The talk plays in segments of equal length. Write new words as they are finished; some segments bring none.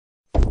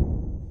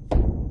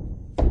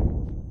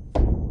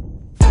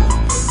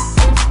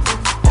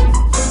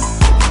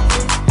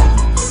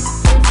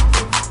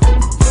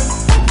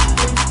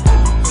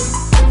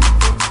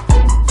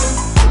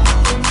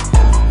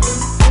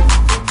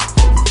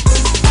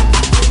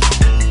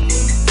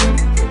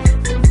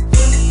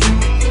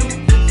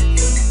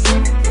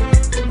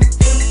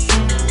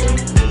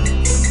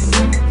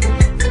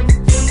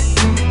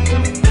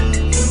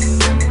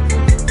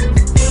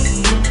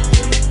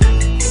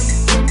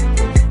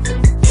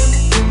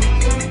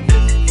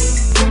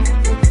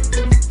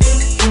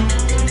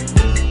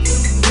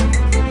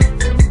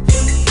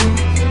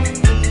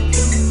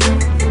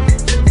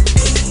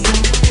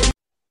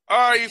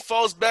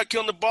fellas, back here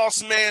on the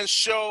Bossman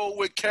Show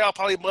with Cal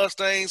Poly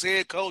Mustangs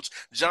head coach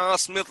John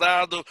Smith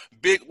out of the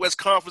Big West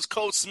Conference.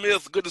 Coach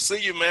Smith, good to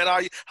see you, man.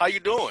 How you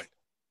doing?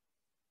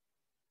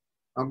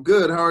 I'm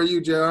good. How are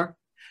you, JR?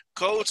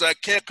 Coach, I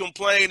can't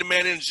complain,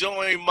 man.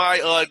 Enjoying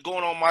my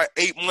going on my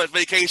 8-month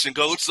vacation,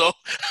 Coach. So I'm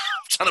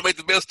trying to make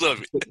the best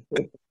of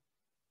it.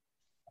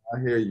 I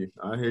hear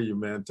you,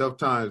 man. Tough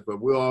times, but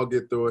we'll all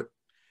get through it.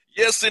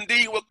 Yes,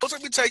 indeed. Well, Coach,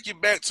 let me take you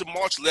back to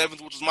March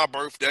 11th, which was my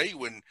birthday,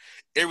 when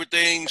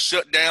everything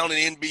shut down in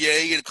the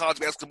NBA and college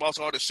basketball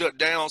started to shut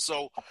down.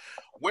 So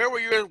where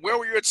were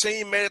your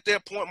team at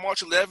that point,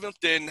 March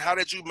 11th, and how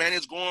did you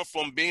manage going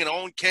from being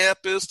on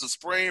campus to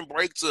spring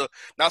break to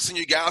not seeing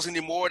you guys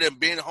anymore, then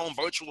being home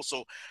virtual?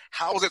 So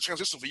how was that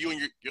transition for you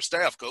and your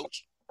staff,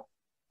 Coach?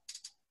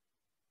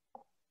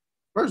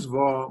 First of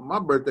all, my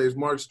birthday is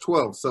March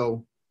 12th,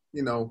 so,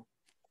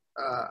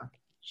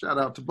 shout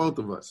out to both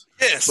of us.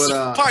 Yes,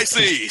 but,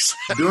 Pisces.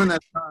 During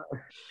that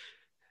time,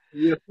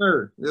 yes,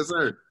 sir.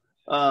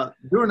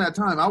 During that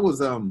time, I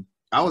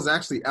was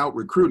actually out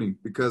recruiting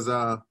because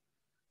our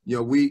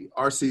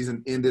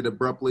season ended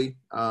abruptly,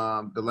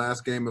 the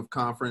last game of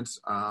conference,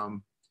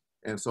 and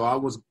so I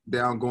was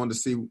down going to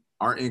see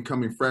our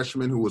incoming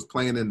freshman who was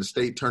playing in the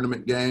state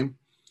tournament game,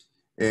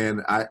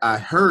 and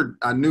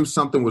I knew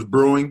something was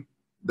brewing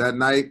that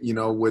night,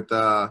 with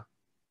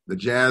the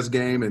Jazz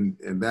game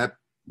and that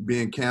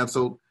being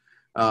canceled.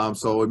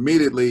 So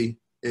immediately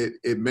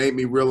it made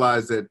me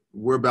realize that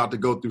we're about to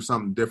go through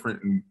something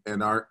different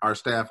and our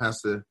staff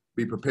has to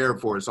be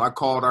prepared for it. So I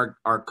called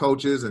our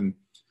coaches and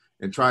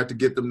tried to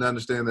get them to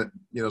understand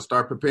that,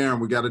 start preparing.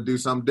 We got to do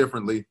something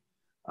differently.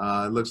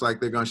 It looks like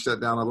they're going to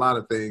shut down a lot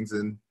of things.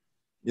 And,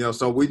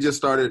 so we just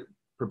started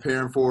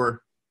preparing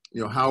for,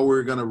 how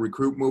we're going to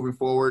recruit moving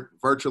forward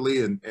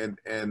virtually and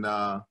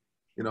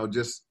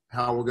just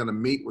how we're going to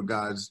meet with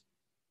guys,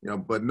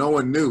 but no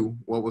one knew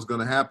what was going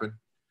to happen.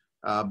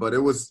 But it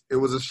was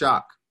a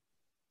shock.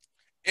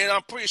 And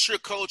I'm pretty sure,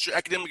 Coach, your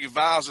academic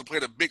advisor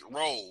played a big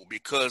role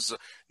because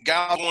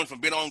guys going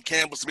from being on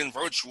campus to being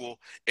virtual,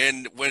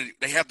 and when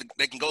they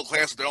can go to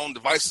class with their own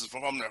devices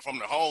from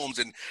their homes,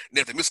 and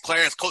if they miss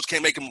class, Coach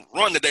can't make them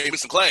run the day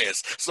missing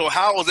class. So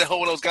how was that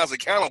holding those guys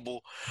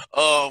accountable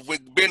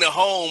with being at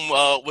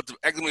home with the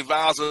academic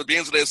advisor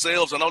being to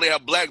themselves? I know they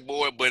have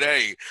Blackboard, but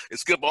hey, it's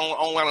skip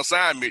online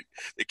assignment.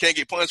 They can't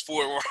get punished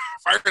for it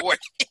right away.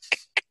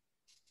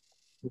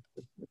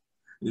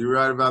 You're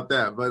right about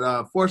that.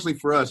 But fortunately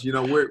for us,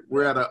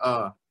 we're at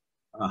a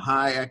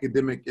high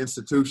academic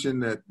institution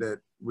that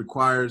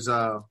requires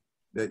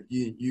that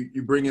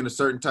you bring in a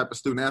certain type of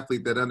student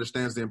athlete that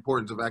understands the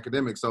importance of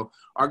academics. So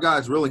our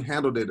guys really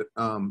handled it.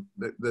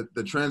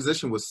 The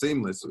transition was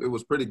seamless. It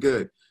was pretty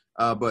good.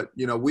 But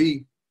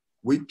we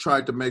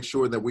tried to make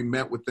sure that we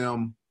met with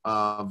them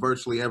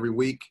virtually every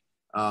week.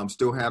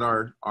 Still had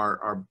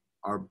our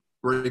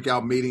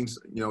breakout meetings.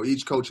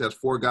 Each coach has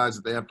 4 guys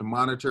that they have to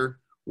monitor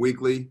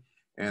weekly.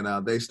 And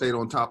they stayed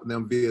on top of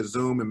them via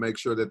Zoom and make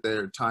sure that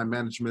their time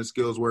management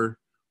skills were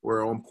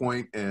on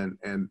point and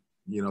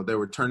they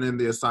were turning in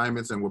the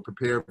assignments and were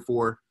prepared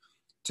for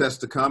tests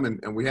to come.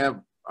 And we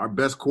have our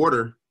best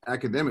quarter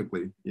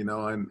academically,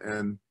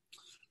 and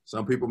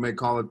some people may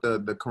call it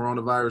the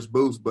coronavirus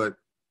boost, but,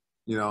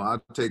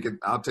 I'll take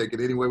it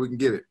any way we can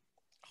get it.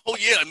 Oh,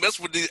 yeah, and that's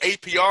with the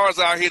APRs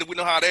out here. We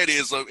know how that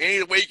is. So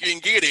any way you can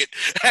get it,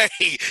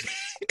 hey,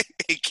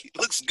 it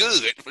looks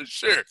good for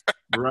sure.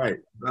 Right,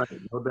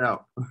 no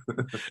doubt.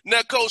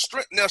 Now, Coach,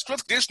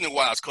 strength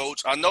conditioning-wise,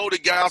 Coach, I know the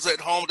guys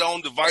at home their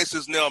own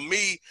devices. Now,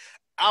 me,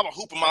 I have a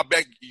hoop in my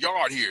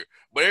backyard here,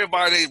 but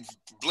everybody,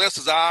 blessed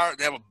as I,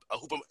 they have a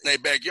hoop in their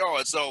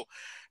backyard. So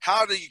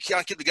how do you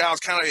kind of keep the guys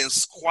kind of in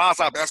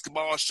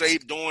quasi-basketball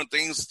shape, doing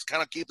things to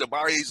kind of keep their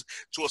bodies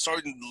to a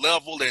certain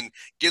level and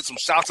get some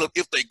shots up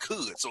if they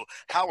could? So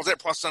how was that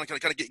process trying to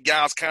kind of get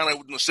guys kind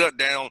of shut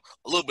down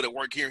a little bit of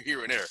work here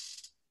and there?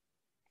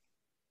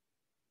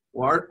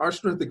 Well, our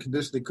strength and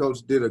conditioning coach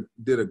did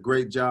a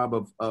great job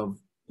of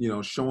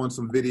showing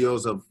some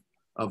videos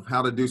of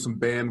how to do some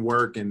band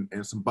work and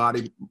some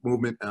body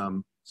movement,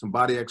 some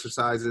body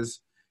exercises,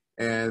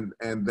 and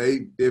they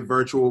did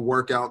virtual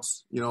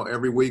workouts,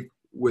 every week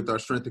with our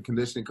strength and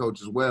conditioning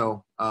coach as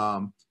well.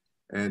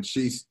 And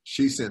she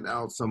sent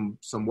out some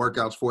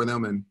workouts for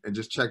them and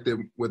just checked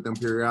in with them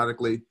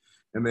periodically.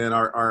 And then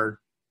our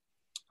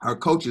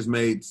coaches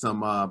made some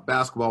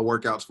basketball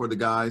workouts for the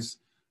guys.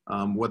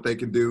 What they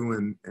can do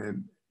and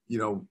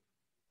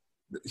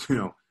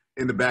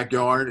in the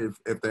backyard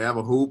if they have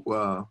a hoop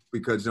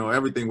because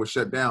everything was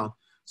shut down.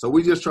 So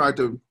we just tried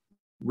to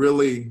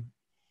really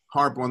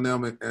harp on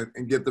them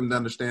and get them to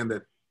understand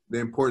that the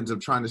importance of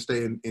trying to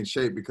stay in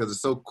shape because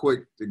it's so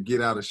quick to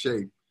get out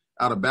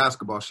of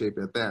basketball shape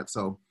at that.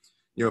 So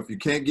if you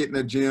can't get in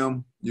the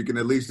gym, you can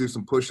at least do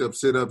some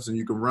push-ups, sit-ups, and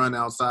you can run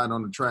outside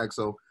on the track.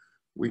 So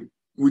we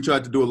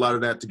tried to do a lot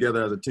of that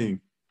together as a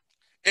team.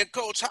 And,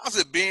 Coach, how's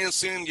it been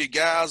seeing your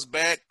guys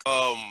back?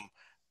 How's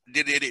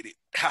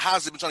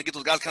it been trying to get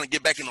those guys kind of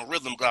get back in the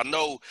rhythm? Because I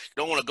know you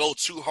don't want to go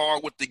too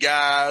hard with the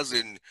guys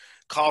and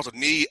cause a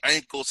knee,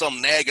 ankle,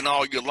 something nagging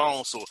all year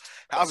long. So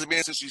how's it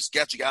been since you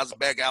got you guys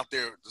back out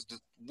there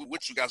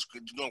with you guys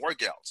doing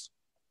workouts?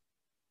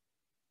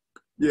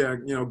 Yeah,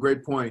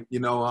 great point.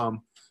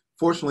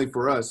 Fortunately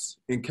for us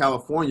in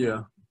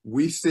California,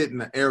 we sit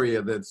in an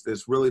area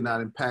that's really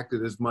not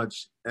impacted as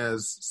much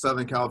as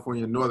Southern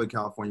California and Northern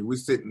California. We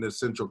sit in the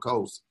Central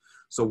Coast.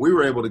 So we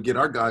were able to get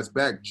our guys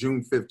back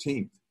June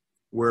 15th,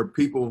 where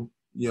people,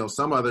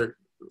 some other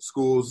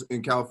schools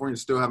in California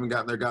still haven't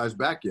gotten their guys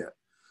back yet.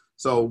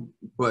 So,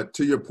 but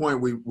to your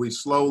point, we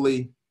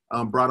slowly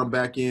brought them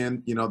back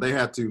in. They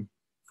had to,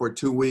 for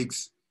 2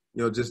 weeks,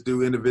 just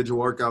do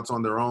individual workouts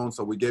on their own.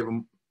 So we gave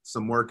them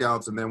some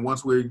workouts. And then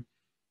once we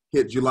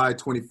hit July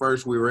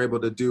 21st, we were able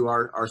to do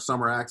our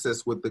summer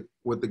access with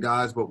the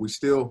guys, but we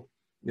still,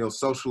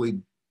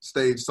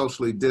 stayed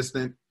socially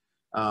distant,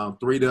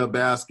 3 to a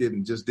basket,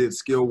 and just did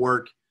skill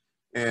work.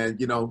 And,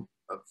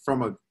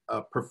 from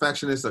a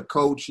perfectionist, a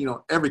coach,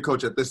 every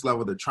coach at this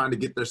level, they're trying to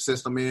get their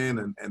system in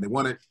and they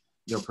want it,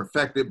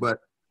 perfected, but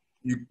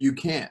you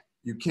can't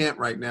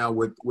right now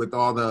with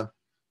all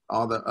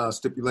the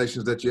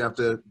stipulations that you have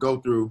to go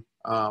through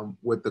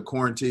with the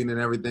quarantine and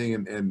everything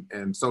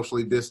and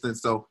socially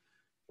distanced. So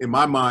in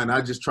my mind,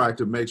 I just tried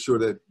to make sure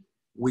that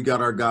we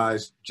got our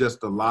guys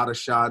just a lot of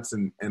shots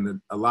and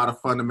a lot of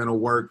fundamental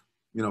work,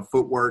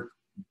 footwork,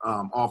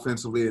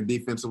 offensively and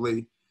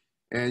defensively.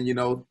 And,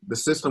 the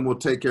system will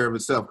take care of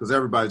itself because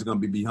everybody's going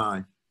to be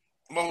behind.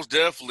 Most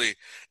definitely.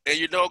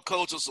 And,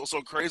 Coach, what's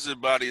so crazy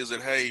about it is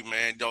that, hey,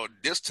 man,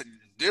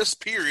 this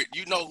period,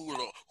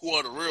 who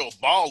are the real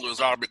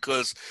ballers are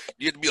because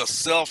you have to be a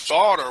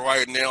self-starter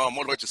right now and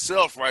motivate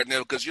yourself right now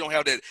because you don't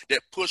have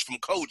that push from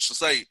coach to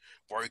say,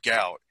 work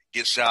out,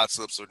 get shots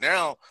up. So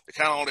now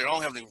they're kind of on their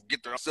own having to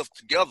get themselves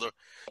together.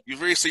 You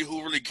really see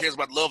who really cares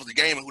about love of the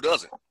game and who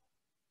doesn't.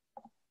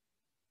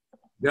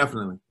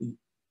 Definitely.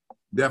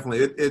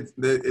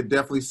 It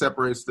definitely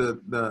separates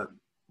the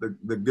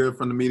good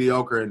from the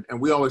mediocre.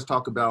 And we always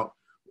talk about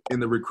in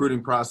the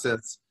recruiting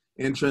process,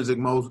 intrinsic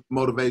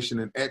motivation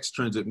and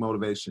extrinsic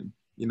motivation.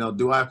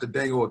 Do I have to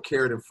dangle a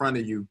carrot in front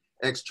of you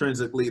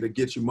extrinsically to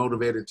get you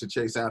motivated to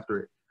chase after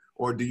it?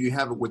 Or do you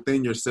have it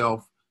within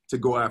yourself to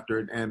go after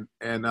it? And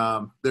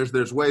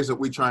there's ways that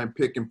we try and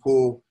pick and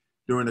pull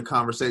during the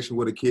conversation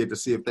with a kid to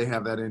see if they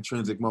have that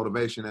intrinsic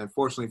motivation. And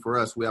fortunately for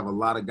us, we have a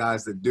lot of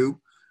guys that do.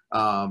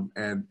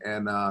 And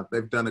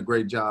they've done a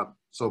great job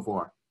so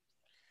far.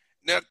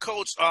 Now,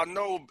 Coach, I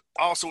know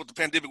also with the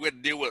pandemic we had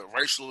to deal with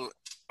racial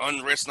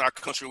unrest in our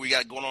country we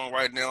got going on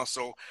right now.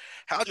 So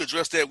how do you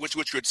address that with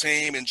your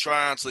team and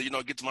trying to, get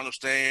them to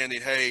understand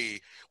that, hey,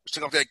 we're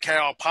taking off that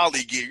Cal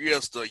Poly gear. You're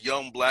just a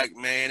young black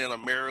man in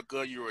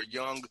America. You're a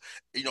young,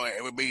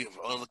 it would be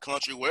other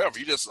country, wherever.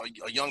 You're just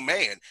a young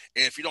man.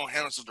 And if you don't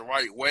handle it the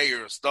right way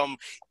or some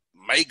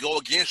may go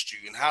against you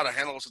and how to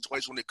handle a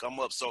situation when they come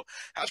up. So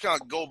how do you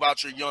kind of go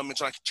about your young men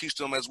trying to teach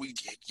them as we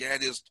get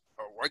this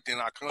working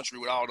in our country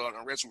with all the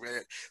unrest we've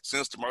had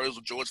since the murders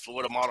of George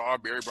Floyd, Ahmaud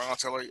Arbery, Breonna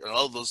Taylor, and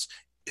others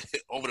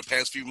over the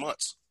past few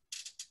months?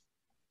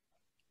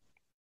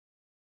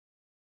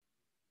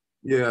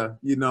 Yeah,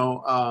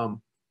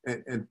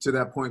 and to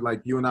that point,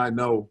 like you and I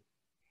know,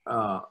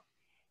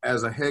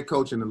 as a head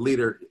coach and a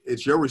leader,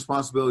 it's your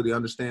responsibility to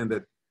understand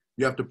that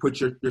you have to put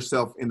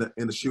yourself in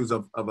the shoes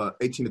of a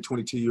 18 to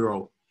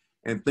 22-year-old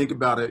and think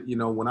about it.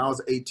 When I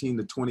was 18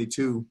 to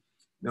 22,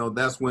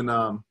 that's when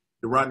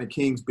the Rodney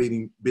King's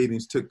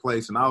beatings took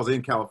place, and I was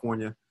in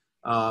California,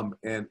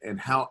 and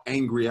how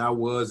angry I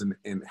was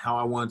and how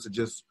I wanted to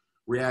just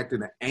react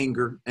in an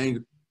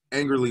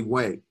angrily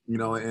way,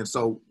 And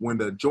so when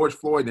the George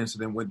Floyd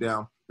incident went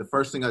down, the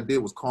first thing I did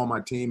was call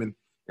my team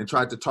and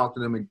tried to talk to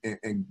them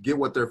and get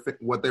what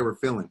they were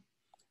feeling.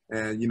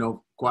 And,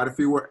 quite a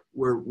few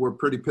were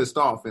pretty pissed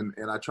off. And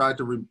I tried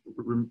to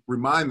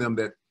remind them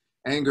that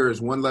anger is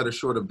one letter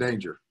short of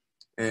danger.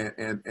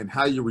 And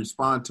how you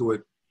respond to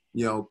it,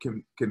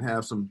 can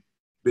have some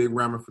big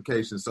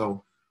ramifications.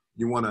 So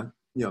you want to,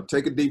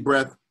 take a deep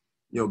breath,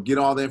 get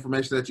all the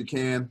information that you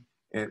can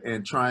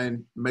and try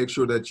and make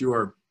sure that you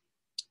are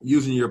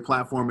using your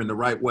platform in the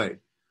right way.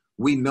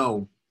 We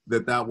know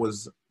that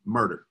was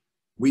murder.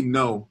 We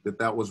know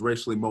that was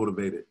racially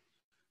motivated.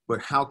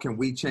 But how can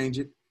we change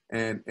it?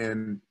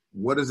 And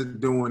what is it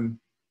doing?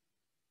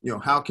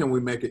 How can we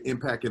make an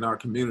impact in our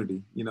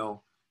community?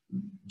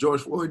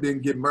 George Floyd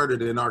didn't get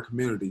murdered in our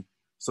community.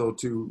 So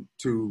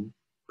to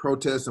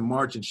protest and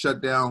march and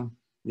shut down,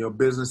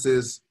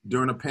 businesses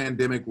during a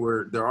pandemic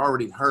where they're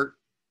already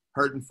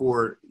hurting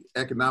for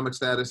economic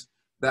status,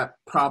 that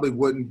probably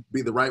wouldn't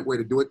be the right way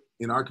to do it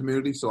in our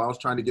community. So I was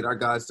trying to get our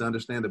guys to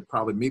understand to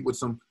probably meet with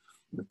some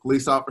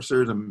police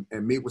officers and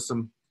meet with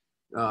some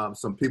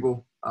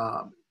people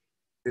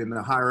in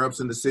the higher ups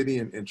in the city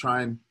and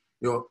try and,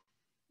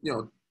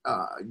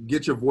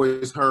 get your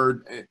voice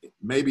heard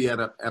maybe at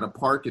a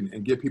park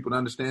and get people to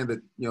understand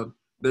that,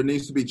 there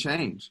needs to be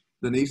change.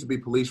 There needs to be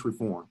police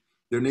reform.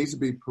 There needs to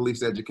be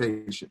police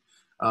education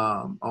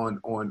on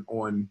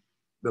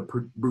the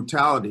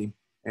brutality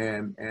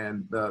and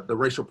the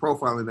racial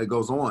profiling that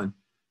goes on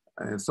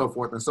and so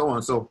forth and so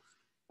on. So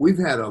we've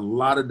had a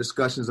lot of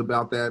discussions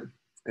about that.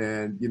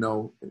 And,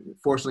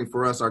 fortunately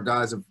for us, our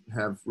guys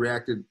have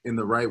reacted in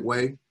the right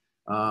way.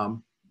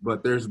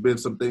 But there's been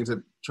some things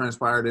that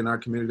transpired in our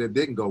community that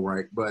didn't go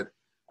right. But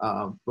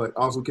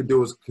all we can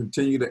do is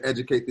continue to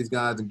educate these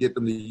guys and get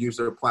them to use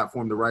their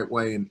platform the right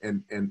way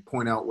and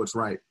point out what's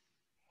right.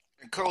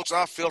 And Coach,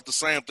 I felt the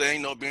same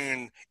thing,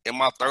 being in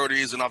my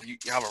 30s and you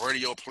have a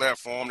radio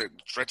platform that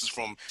stretches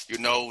from,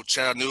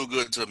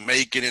 Chattanooga to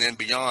Macon and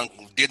beyond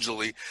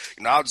digitally.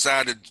 I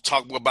decided to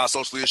talk more about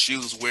social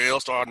issues as well,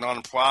 start a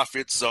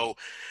nonprofit. So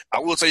I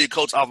will tell you,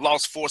 Coach, I've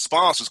lost 4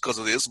 sponsors because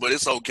of this, but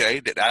it's okay.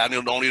 I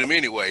don't need them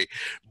anyway.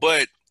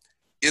 But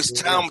it's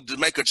time to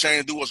make a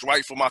change, do what's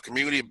right for my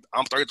community.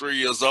 I'm 33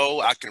 years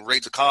old. I can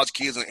relate to college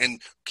kids and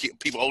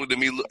people older than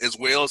me as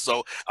well.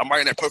 So I'm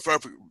right in that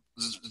perfect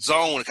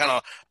zone to kind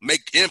of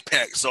make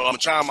impact. So I'm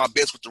trying my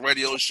best with the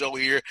radio show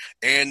here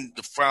and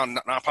the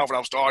nonprofit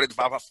I've started,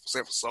 5%.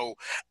 So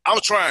I'm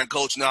trying,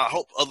 Coach. Now I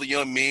hope other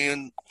young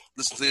men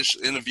listen to this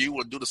interview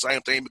will do the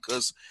same thing,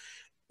 because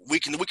we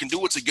can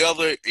do it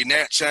together,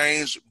 enact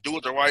change, do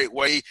it the right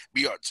way,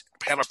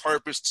 have a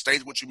purpose,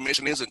 state what your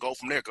mission is, and go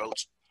from there,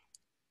 Coach.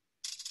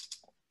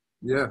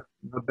 Yeah,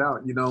 no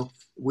doubt.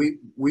 We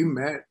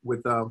met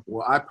with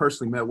I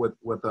personally met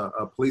with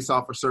a police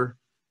officer,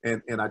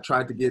 and I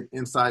tried to get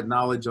inside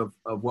knowledge of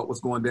what was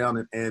going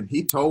down, and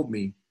he told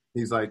me,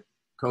 he's like,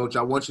 Coach,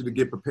 I want you to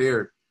get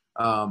prepared.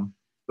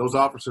 Those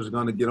officers are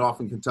going to get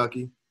off in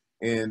Kentucky,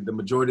 and the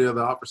majority of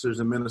the officers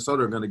in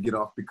Minnesota are going to get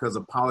off because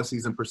of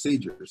policies and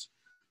procedures.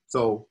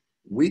 So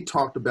we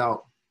talked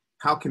about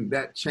how can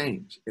that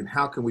change and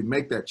how can we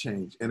make that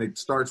change, and it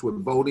starts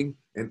with voting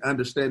and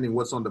understanding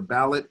what's on the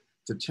ballot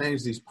to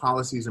change these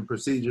policies and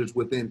procedures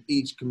within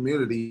each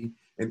community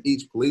and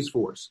each police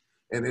force.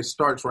 And it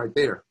starts right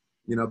there,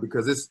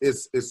 because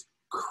it's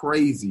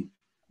crazy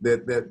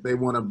that they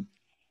want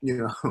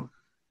to,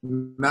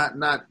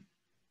 not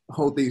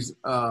hold these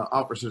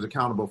officers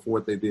accountable for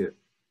what they did.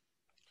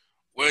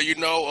 Well,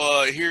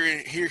 here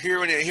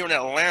in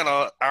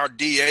Atlanta, our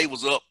DA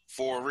was up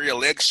for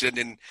re-election,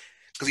 and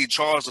because he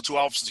charged the 2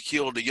 officers to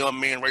kill the young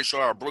man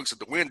Rayshard Brooks at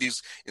the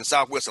Wendy's in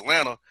Southwest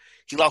Atlanta,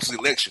 he lost his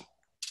election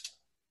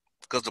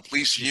because the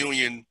police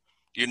union,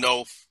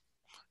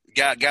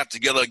 got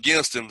together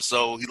against him,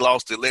 so he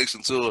lost the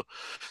election too.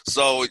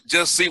 So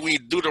just see, when you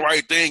do the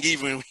right thing,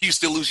 even when you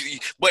still lose,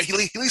 but at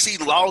least he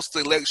lost the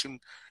election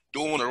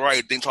doing the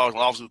right thing, charging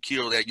an officer who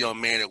killed that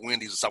young man at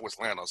Wendy's in Southwest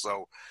Atlanta.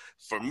 So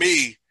for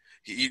me,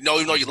 even though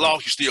you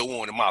lost, you still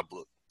won in my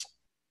book.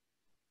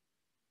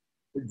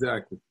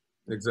 Exactly,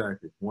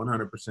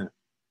 100%.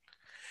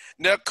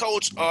 Now,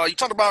 Coach, you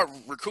talked about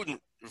recruiting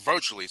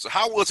virtually. So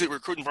how was it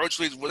recruiting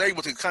virtually? Were they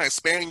able to kind of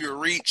expand your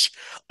reach,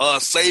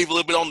 save a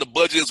little bit on the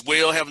budget as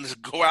well, having to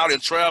go out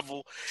and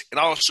travel, and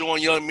also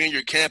showing young men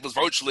your campus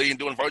virtually and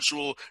doing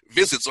virtual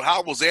visits? So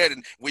how was that,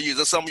 and is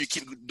that something you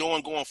keep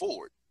doing going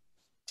forward?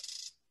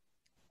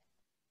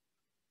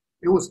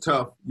 It was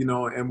tough,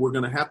 and we're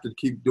going to have to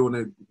keep doing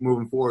it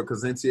moving forward,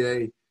 because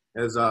NCAA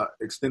has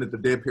extended the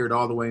dead period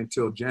all the way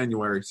until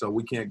January, so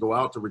we can't go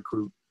out to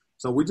recruit.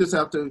 So we just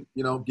have to,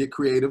 get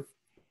creative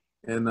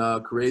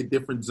and create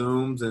different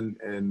Zooms and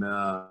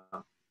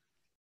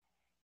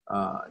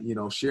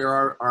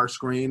share our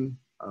screen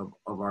of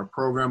our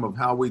program, of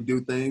how we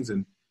do things,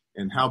 and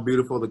how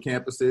beautiful the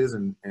campus is,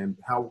 and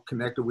how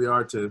connected we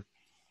are to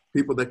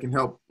people that can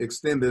help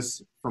extend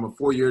this from a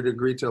 4-year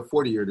degree to a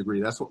 40-year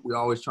degree. That's what we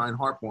always try and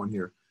harp on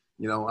here.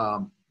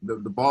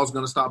 The ball's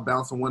going to stop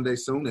bouncing one day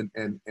soon,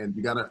 and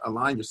you got to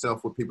align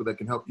yourself with people that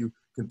can help you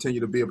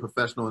continue to be a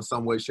professional in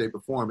some way, shape,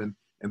 or form.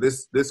 And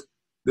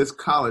this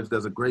college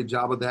does a great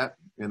job of that,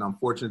 and I'm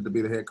fortunate to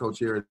be the head coach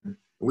here. And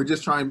we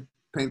just try and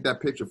paint that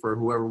picture for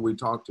whoever we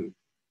talk to.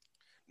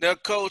 Now,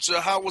 Coach,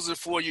 how was it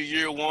for you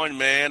year one,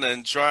 man,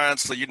 and trying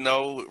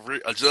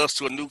to, adjust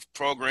to a new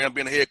program,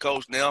 being a head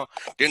coach now?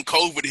 Then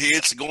COVID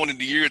hits, going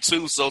into year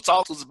two. So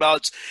talk to us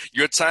about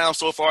your time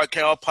so far at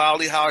Cal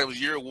Poly, how it was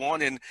year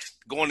one, and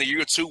going to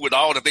year two with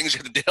all the things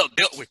you had to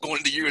dealt with going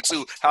into year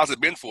two. How's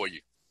it been for you?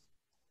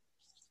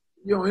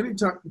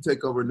 Anytime you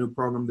take over a new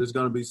program, there's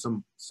going to be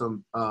some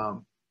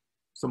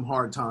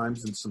hard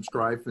times and some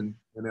strife and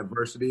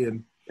adversity.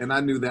 And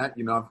I knew that.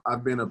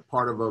 I've been a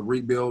part of a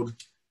rebuild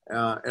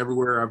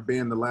everywhere I've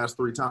been the last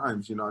 3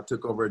 times. I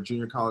took over a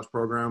junior college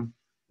program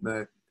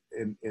that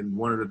in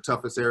one of the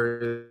toughest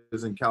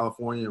areas in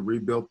California, and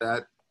rebuilt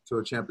that to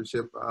a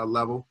championship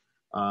level.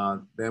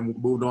 Then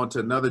moved on to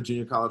another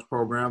junior college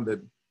program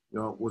that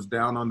was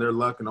down on their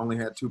luck and only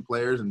had 2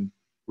 players, and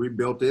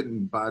rebuilt it.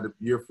 And by the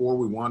year 4,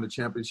 we won the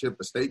championship,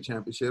 the state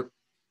championship.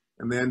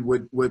 And then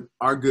with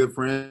our good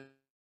friend,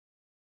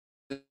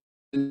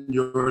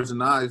 yours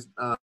and I's,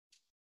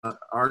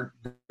 our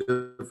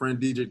good friend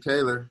DJ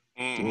Taylor,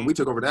 when we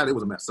took over that, it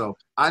was a mess. So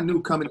I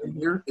knew coming in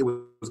here, it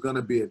was going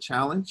to be a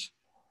challenge,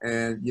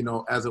 and,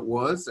 as it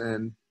was.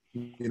 And,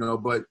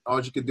 but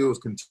all you could do is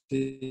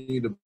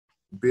continue to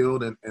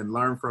build and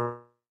learn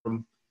from,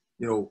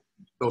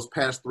 those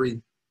past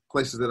 3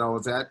 places that I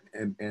was at,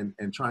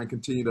 and try and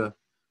continue to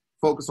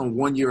focus on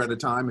 1 year at a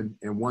time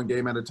and one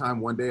game at a time,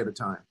 one day at a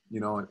time,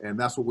 and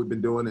that's what we've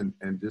been doing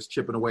and just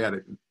chipping away at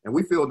it. And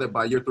we feel that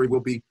by year 3,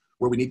 we'll be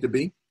where we need to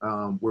be.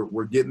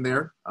 We're getting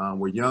there.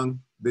 We're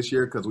young this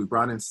year because we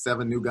brought in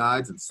 7 new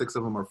guys and 6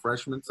 of them are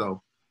freshmen.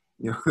 So,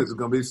 there's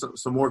going to be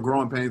some more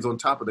growing pains on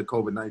top of the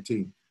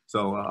COVID-19.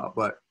 So,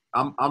 but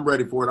I'm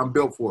ready for it. I'm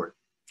built for it.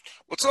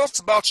 Well, tell us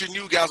about your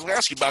new guys. I'll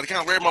ask you about it.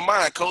 Kind of read my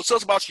mind, Coach. Tell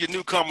us about your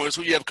newcomers,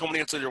 who you have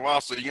coming into your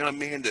roster, you know what I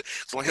mean,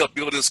 that's going to help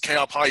build this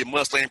Cal Poly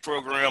Mustang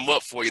program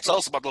up for you. Tell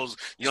us about those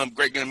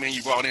great young men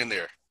you brought in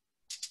there.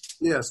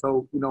 Yeah,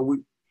 so,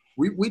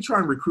 we try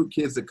and recruit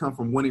kids that come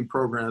from winning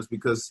programs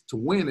because to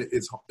win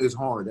is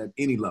hard at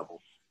any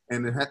level.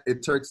 And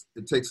it takes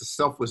a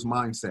selfless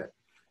mindset.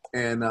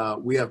 And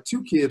we have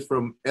 2 kids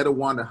from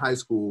Etiwanda High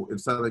School in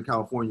Southern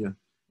California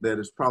that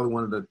is probably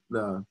one of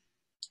the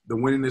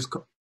winningest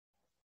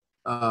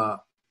high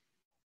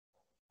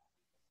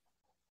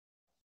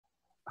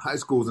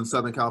schools in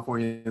Southern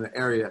California in the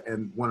area,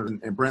 and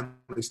and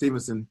Brantley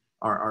Stevenson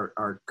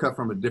are cut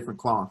from a different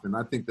cloth. And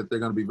I think that they're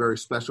going to be very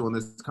special in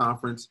this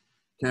conference.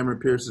 Cameron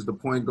Pierce is the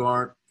point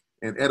guard,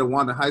 and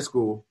Etiwanda High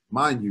School,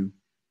 mind you,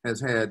 has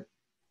had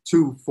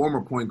 2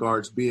 former point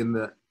guards be in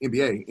the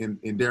NBA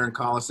in Darren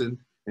Collison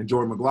and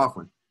Jordan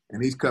McLaughlin,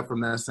 and he's cut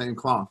from that same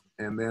cloth.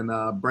 And then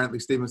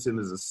Brantley Stevenson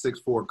is a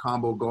 6'4"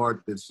 combo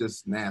guard that's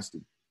just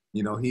nasty.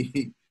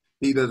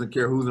 He doesn't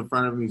care who's in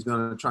front of him. He's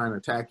going to try and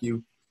attack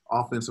you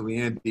offensively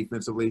and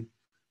defensively.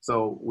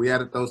 So we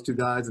added those 2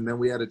 guys, and then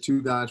we added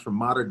 2 guys from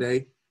Mater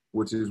Dei,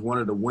 which is one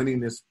of the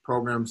winningest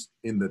programs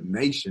in the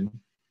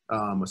nation, a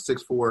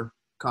 6'4"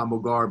 combo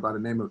guard by the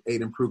name of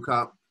Aiden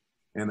Prukop,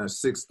 and a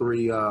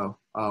 6'3"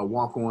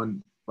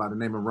 walk-on by the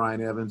name of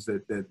Ryan Evans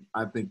that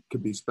I think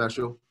could be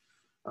special.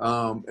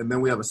 And then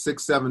we have a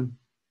 6'7"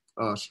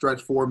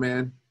 stretch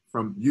 4-man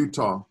from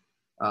Utah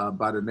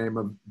by the name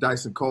of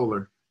Dyson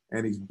Kohler.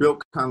 And he's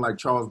built kind of like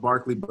Charles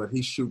Barkley, but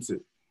he shoots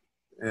it.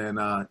 And,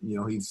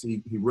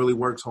 he really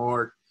works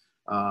hard.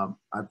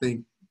 I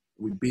think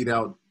we beat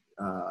out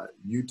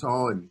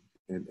Utah and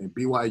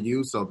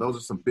BYU. So those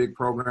are some big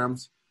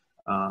programs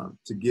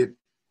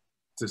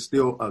to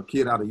steal a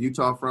kid out of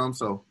Utah from.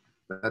 So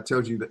that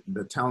tells you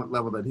the talent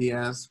level that he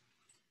has.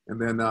 And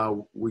then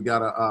we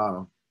got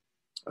a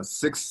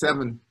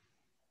 6'7"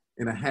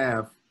 and a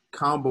half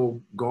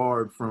combo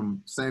guard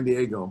from San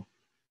Diego.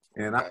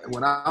 And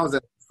when I was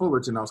at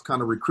Fullerton, I was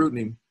kind of recruiting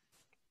him,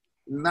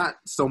 not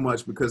so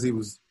much because he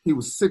was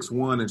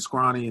 6'1" and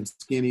scrawny and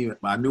skinny.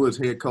 I knew his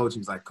head coach. He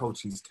was like,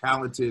 "Coach, he's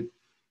talented."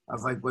 I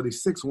was like, "But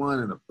he's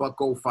 6'1" and a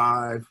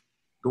 $105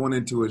 going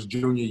into his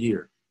junior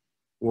year."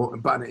 Well,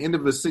 by the end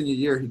of his senior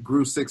year, he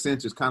grew 6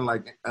 inches, kind of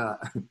like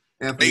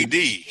Anthony. AD.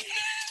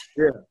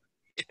 Yeah.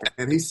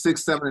 And he's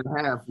 6'7" and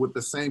a half with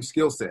the same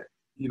skill set,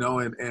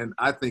 and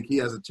I think he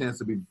has a chance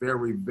to be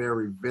very,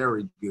 very,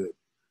 very good.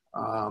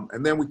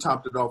 And then we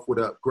topped it off with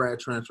a grad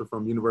transfer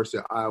from University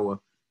of Iowa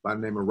by the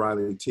name of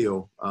Riley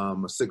Teal, a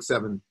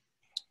 6'7"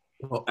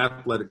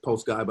 athletic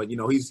post guy. But,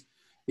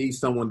 he's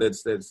someone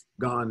that's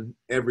gone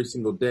every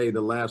single day the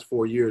last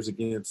 4 years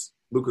against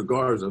Luka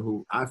Garza,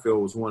 who I feel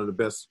was one of the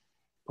best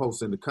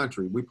posts in the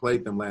country. We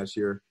played them last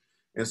year.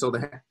 And so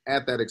to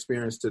add that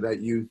experience to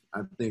that youth,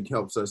 I think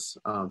helps us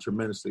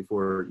tremendously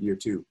for year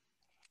 2.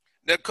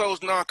 That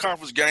Coach,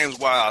 non-conference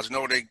games-wise,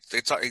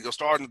 they start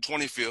on the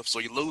 25th, so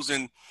you're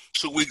losing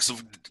 2 weeks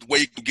of where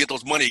you can get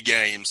those money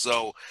games.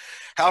 So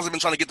how's it been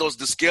trying to get the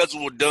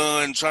schedule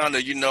done, trying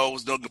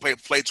to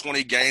play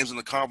 20 games in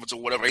the conference or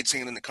whatever,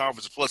 18 in the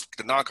conference, plus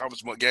the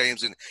non-conference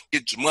games and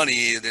get your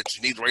money in that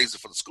you need to raise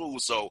it for the school.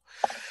 So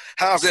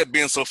how's that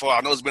been so far?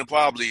 I know it's been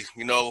probably,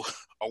 a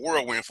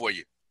whirlwind for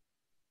you.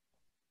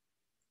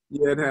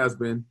 Yeah, it has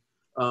been.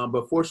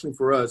 But fortunately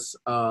for us,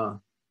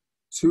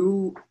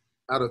 2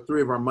 out of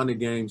 3 of our money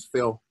games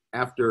fell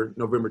after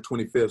November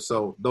 25th.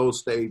 So those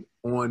stayed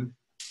on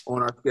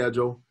our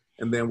schedule.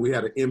 And then we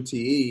had an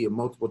MTE, a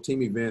multiple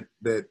team event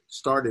that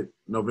started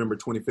November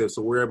 25th.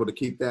 So we're able to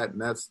keep that.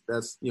 And that's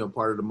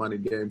part of the money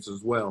games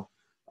as well.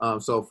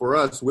 So for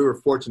us, we were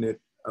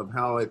fortunate of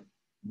how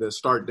the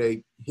start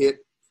date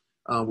hit.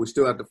 We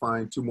still have to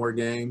find 2 more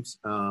games.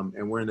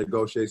 And we're in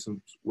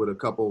negotiations with a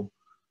couple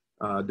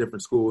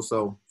different schools.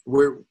 So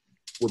we're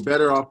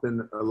better off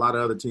than a lot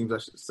of other teams, I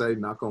should say,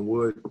 knock on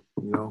wood,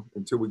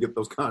 until we get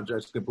those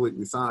contracts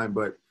completely signed.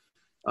 But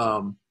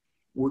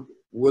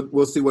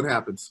we'll see what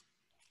happens.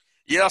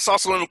 Yeah, I saw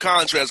some of them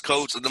contracts,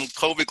 Coach, them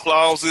COVID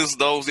clauses,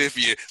 those if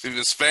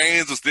it's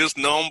fans, it's this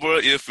number.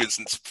 If it's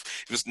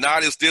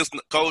not, it's this.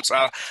 Coach,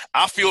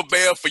 I feel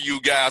bad for you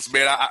guys,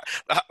 man.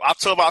 I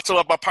told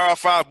my Power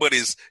 5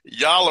 buddies,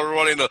 y'all are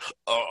running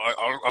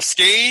a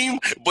scheme,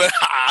 but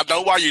I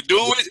know why you do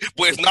it,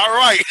 but it's not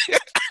right.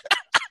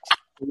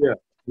 Yeah.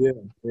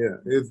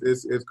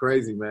 It's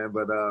crazy, man.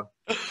 But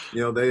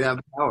they have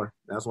the power.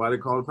 That's why they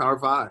call it Power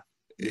 5.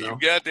 You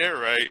got that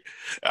right.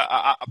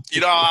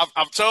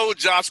 I've told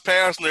Josh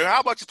Pastner,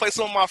 how about you play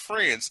some of my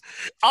friends?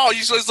 Oh,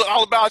 you so it's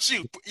all about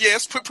you.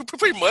 Yes,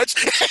 pretty much.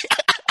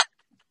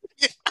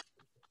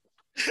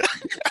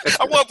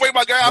 I want to break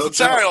my guy out No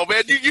some time, doubt.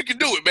 man. You can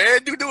do it, man.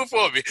 You do it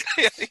for me.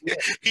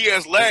 He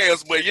has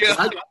last, but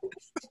yeah.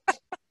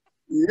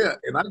 Yeah,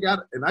 and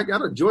I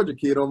got a Georgia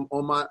kid on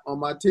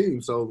my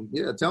team. So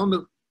yeah, tell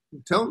him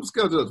to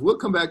schedule us. We'll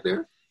come back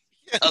there.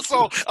 Yeah,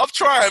 so I'm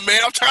trying,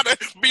 man. I'm trying to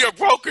be a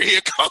broker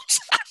here, coach.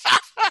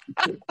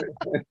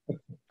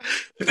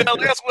 Now,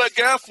 that's what I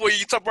got for you.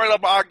 You talk right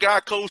about our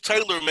guy, Coach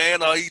Taylor,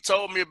 man. He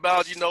told me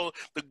about,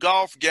 the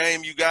golf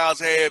game you guys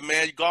had,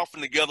 man. You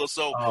golfing together.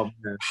 So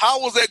Man.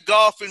 how was that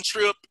golfing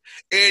trip?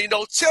 And,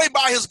 tell me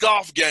about his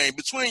golf game.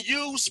 Between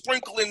you,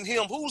 Sprinkle, and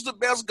him, who's the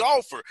best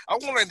golfer? I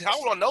want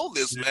to know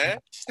this, man.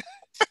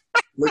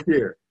 Look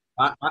here.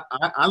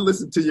 I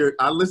listened to your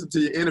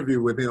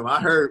interview with him. I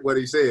heard what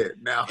he said.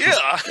 Now,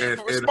 yeah,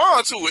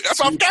 respond to it. That's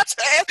all I've got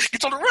to add.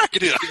 It's on the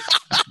record here.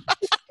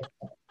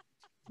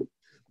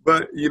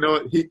 But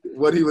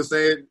what he was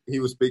saying, he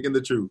was speaking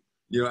the truth.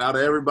 Out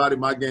of everybody,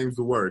 my game's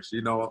the worst.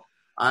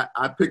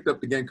 I picked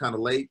up the game kind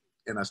of late,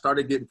 and I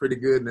started getting pretty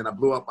good, and then I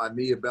blew up my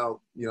knee about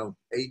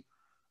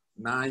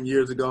 8-9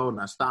 years ago, and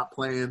I stopped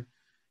playing.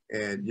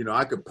 And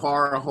I could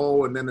par a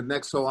hole, and then the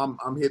next hole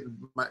I'm hitting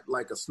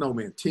like a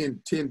snowman,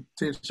 10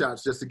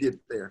 shots just to get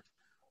there.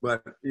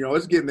 But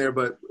it's getting there.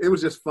 But it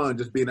was just fun,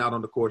 just being out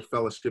on the course,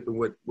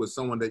 fellowshipping with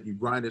someone that you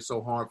grinded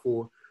so hard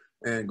for,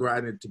 and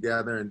grinding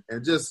together,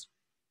 and just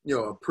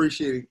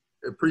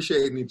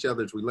appreciating each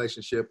other's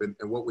relationship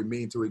and what we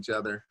mean to each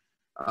other.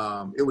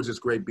 It was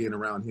just great being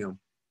around him.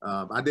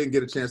 I didn't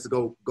get a chance to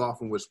go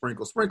golfing with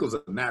Sprinkle. Sprinkle's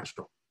a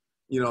natural.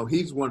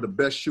 He's one of the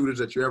best shooters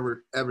that you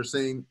ever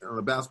seen on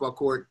a basketball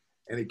court,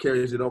 and he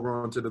carries it over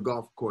onto the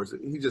golf course.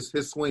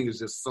 His swing is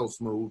just so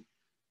smooth,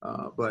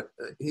 but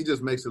he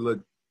just makes it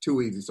look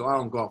too easy. So I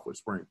don't golf with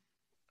Spring.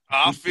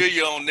 I feel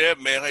you on that,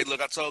 man. Hey,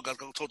 look, I told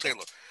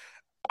Taylor,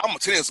 I'm a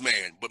tennis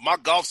man, but my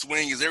golf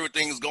swing is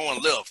everything is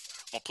going left.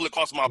 I'm going to pull it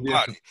across my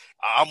body.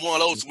 I'm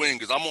one of those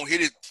swingers. I'm going to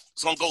hit it,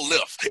 it's going to go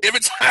left. Every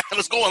time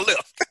it's going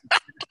left.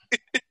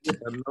 Yeah,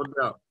 no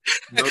doubt.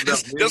 No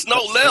doubt. There's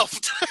no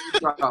left.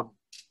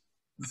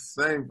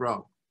 Same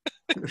problem.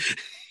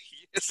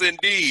 Yes,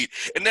 indeed.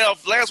 And now,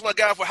 last one I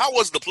got for, how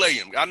was the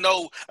playing? I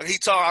know he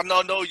talked.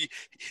 I know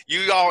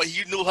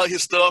you knew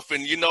his stuff,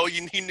 and he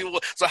knew.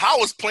 So how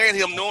was playing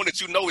him knowing that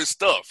you know his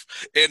stuff?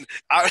 And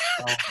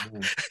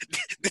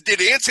did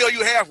the intel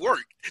you have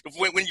work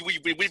when we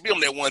beat him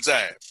that one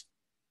time?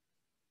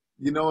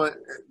 You know what?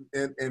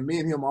 And me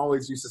and him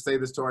always used to say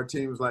this to our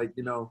teams, like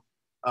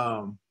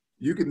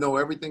you can know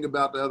everything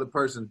about the other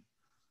person,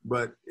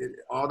 but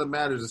all that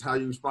matters is how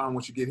you respond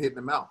once you get hit in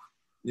the mouth.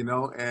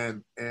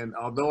 And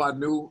although I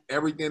knew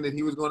everything that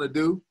he was going to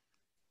do,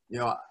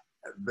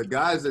 the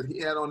guys that he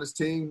had on his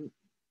team,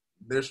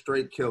 they're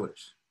straight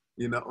killers,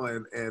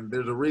 and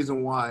there's a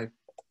reason why,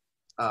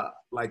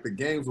 like the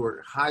games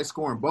were high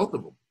scoring, both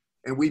of them.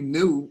 And we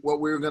knew what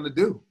we were going to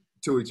do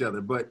to each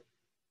other, but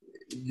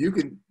you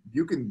can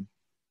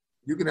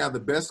have the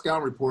best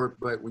scout report,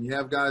 but when you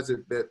have guys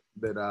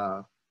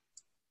that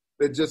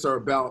just are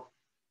about,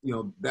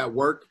 that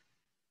work,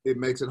 it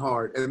makes it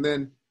hard. And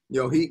then,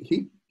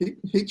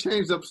 he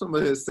changed up some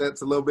of his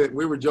sets a little bit.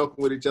 We were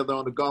joking with each other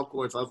on the golf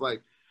course. I was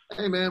like,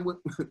 hey, man,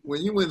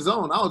 when you went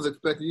zone, I was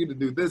expecting you to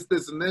do this,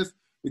 this, and this,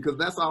 because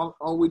that's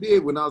all we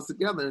did when I was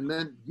together. And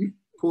then you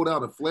pulled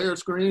out a flare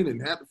screen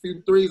and had a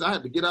few threes. I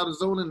had to get out of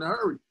zone in a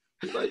hurry.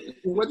 He's like,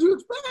 what'd you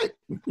expect?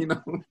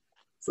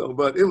 So,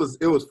 but it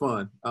was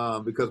fun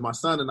because my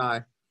son and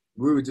I,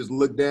 we would just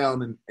look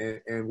down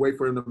and wait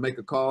for him to make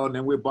a call, and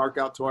then we'd bark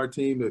out to our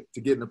team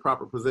to get in the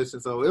proper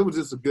position. So it was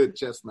just a good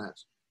chess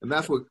match. And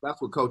that's what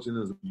coaching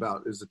is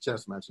about, is a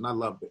chess match, and I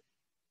loved it.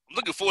 I'm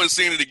looking forward to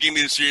seeing it again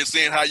this year,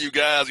 seeing how you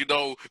guys,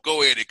 go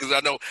at it. Because I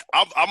know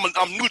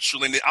I'm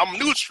neutral in it. I'm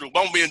neutral, but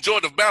I'm gonna be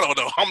enjoying the battle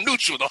though. I'm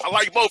neutral though. I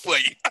like both of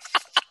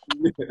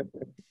you. Yeah.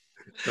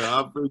 So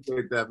I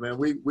appreciate that, man.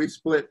 We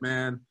split,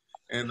 man,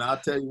 and I'll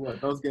tell you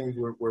what, those games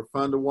were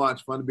fun to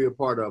watch, fun to be a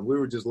part of. We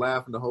were just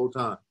laughing the whole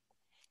time.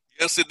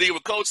 Yes, indeed. Well,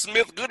 Coach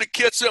Smith, good to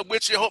catch up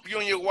with you. Hope you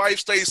and your wife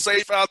stay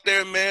safe out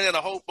there, man. And I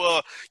hope,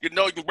 you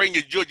can bring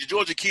your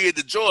Georgia kid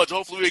to Georgia.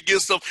 Hopefully we'll get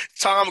some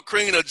Tom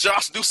Crean or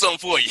Josh do something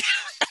for you.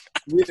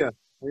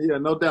 Yeah,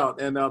 no doubt.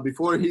 And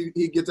before he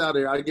gets out of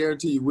here, I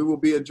guarantee you we will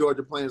be in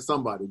Georgia playing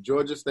somebody.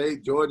 Georgia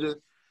State, Georgia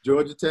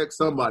Tech,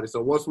 somebody.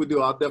 So once we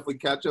do, I'll definitely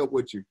catch up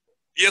with you.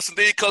 Yes,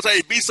 indeed, Coach.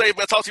 Hey, be safe,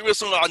 man. Talk to you real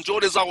soon. I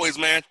enjoyed it as always,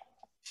 man.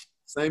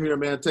 Same here,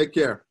 man. Take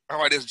care. All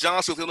right, it's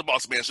John Smith on the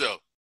Bossman Show.